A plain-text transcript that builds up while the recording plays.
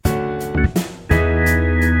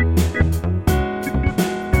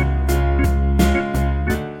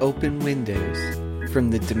Open Windows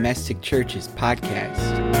from the Domestic Churches podcast.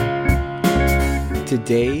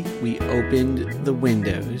 Today we opened the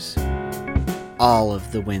windows, all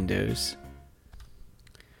of the windows.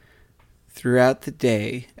 Throughout the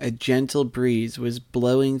day, a gentle breeze was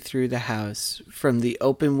blowing through the house, from the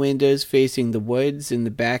open windows facing the woods in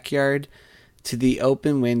the backyard to the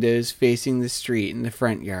open windows facing the street in the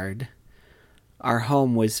front yard. Our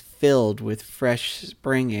home was filled with fresh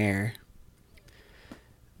spring air.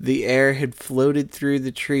 The air had floated through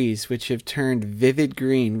the trees, which have turned vivid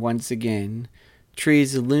green once again,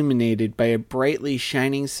 trees illuminated by a brightly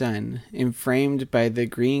shining sun, and framed by the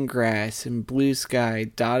green grass and blue sky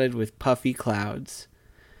dotted with puffy clouds.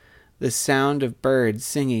 The sound of birds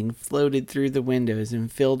singing floated through the windows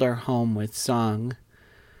and filled our home with song.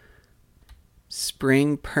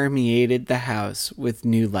 Spring permeated the house with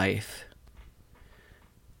new life.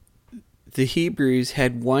 The Hebrews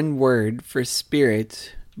had one word for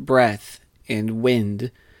spirit, breath, and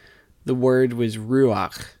wind. The word was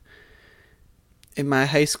ruach. In my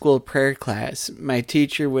high school prayer class, my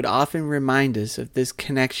teacher would often remind us of this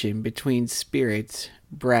connection between spirit,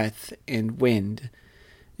 breath, and wind.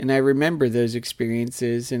 And I remember those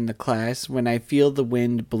experiences in the class when I feel the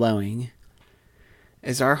wind blowing.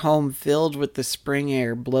 As our home filled with the spring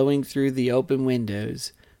air blowing through the open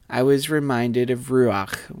windows, I was reminded of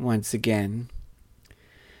ruach once again.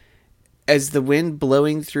 As the wind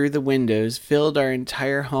blowing through the windows filled our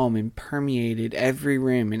entire home and permeated every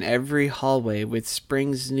room and every hallway with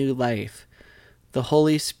spring's new life, the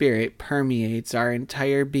Holy Spirit permeates our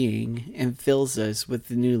entire being and fills us with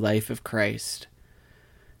the new life of Christ.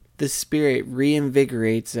 The Spirit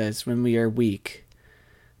reinvigorates us when we are weak.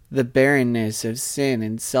 The barrenness of sin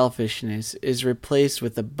and selfishness is replaced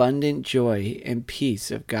with abundant joy and peace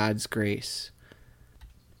of God's grace.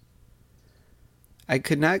 I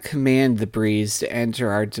could not command the breeze to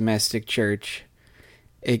enter our domestic church.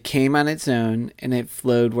 It came on its own, and it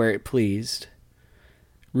flowed where it pleased.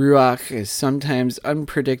 Ruach is sometimes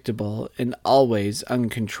unpredictable and always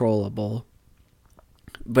uncontrollable.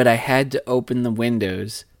 But I had to open the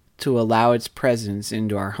windows to allow its presence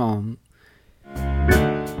into our home.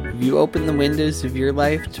 Have you opened the windows of your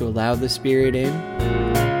life to allow the Spirit in?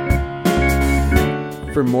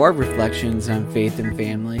 For more reflections on faith and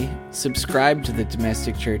family, subscribe to the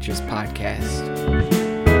Domestic Churches podcast.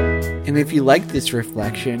 And if you like this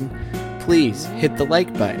reflection, please hit the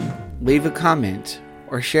like button, leave a comment,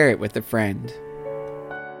 or share it with a friend.